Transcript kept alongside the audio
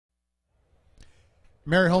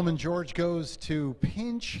Mari Hulman George goes to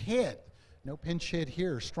pinch hit. No pinch hit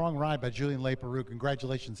here. Strong ride by Julien Leparoux.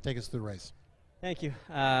 Congratulations. Take us through the race. Thank you.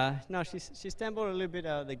 No, she stumbled a little bit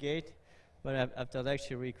out of the gate, but after that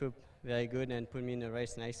she recouped very good and put me in the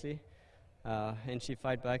race nicely. And she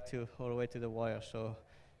fight back all the way to the wire. So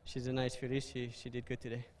she's a nice filly. She did good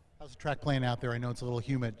today. How's the track playing out there? I know it's a little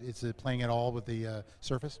humid. Is it playing at all with the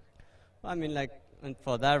surface? Well, I mean, and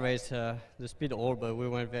for that race, the speed all, but we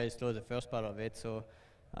went very slow the first part of it. So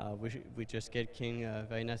we just get King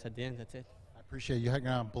very nice at the end. That's it. I appreciate you. You're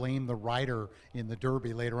going to blame the rider in the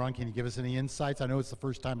Derby later on. Can you give us any insights? I know it's the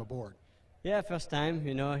first time aboard. Yeah, first time.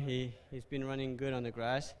 You know, he's been running good on the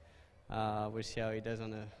grass. We'll see how he does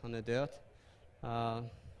on the dirt.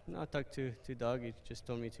 No, I talked to Doug. He just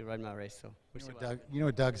told me to ride my race. So you know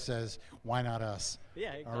what Doug says? Why not us? Yeah,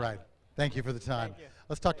 exactly. All right. Thank you for the time. Thank you.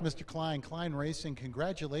 Let's talk to Mr. Klein. Klein Racing,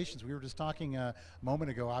 congratulations. We were just talking a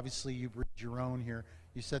moment ago. Obviously, you've reached your own here.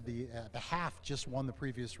 You said the half just won the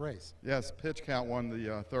previous race. Yes, Pitch Count won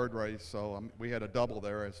the third race, so we had a double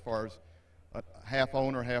there as far as half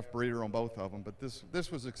owner, half breeder on both of them. But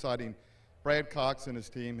this was exciting. Brad Cox and his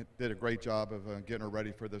team did a great job of getting her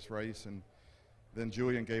ready for this race, and then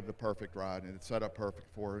Julien gave the perfect ride, and it set up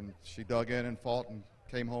perfect for her. And she dug in and fought and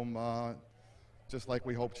came home just like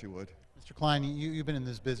we hoped she would. Mr. Klein, you've been in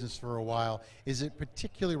this business for a while. Is it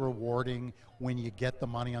particularly rewarding when you get the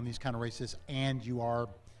money on these kind of races and you are,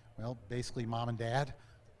 well, basically mom and dad?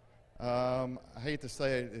 I hate to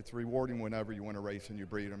say it, it's rewarding whenever you win a race and you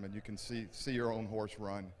breed them and you can see your own horse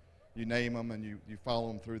run. You name them and you follow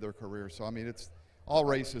them through their career. So, I mean, all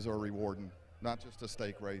races are rewarding, not just a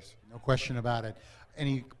stake race. No question about it.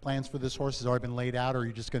 Any plans for this horse? Has already been laid out, or are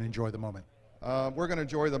you just going to enjoy the moment? We're going to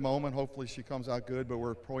enjoy the moment. Hopefully she comes out good, but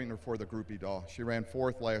we're pointing her for the Groupie Daw. She ran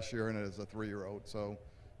 4th last year and it is a 3-year-old, so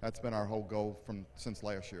that's been our whole goal since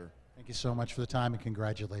last year. Thank you so much for the time and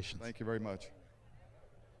congratulations. Thank you very much.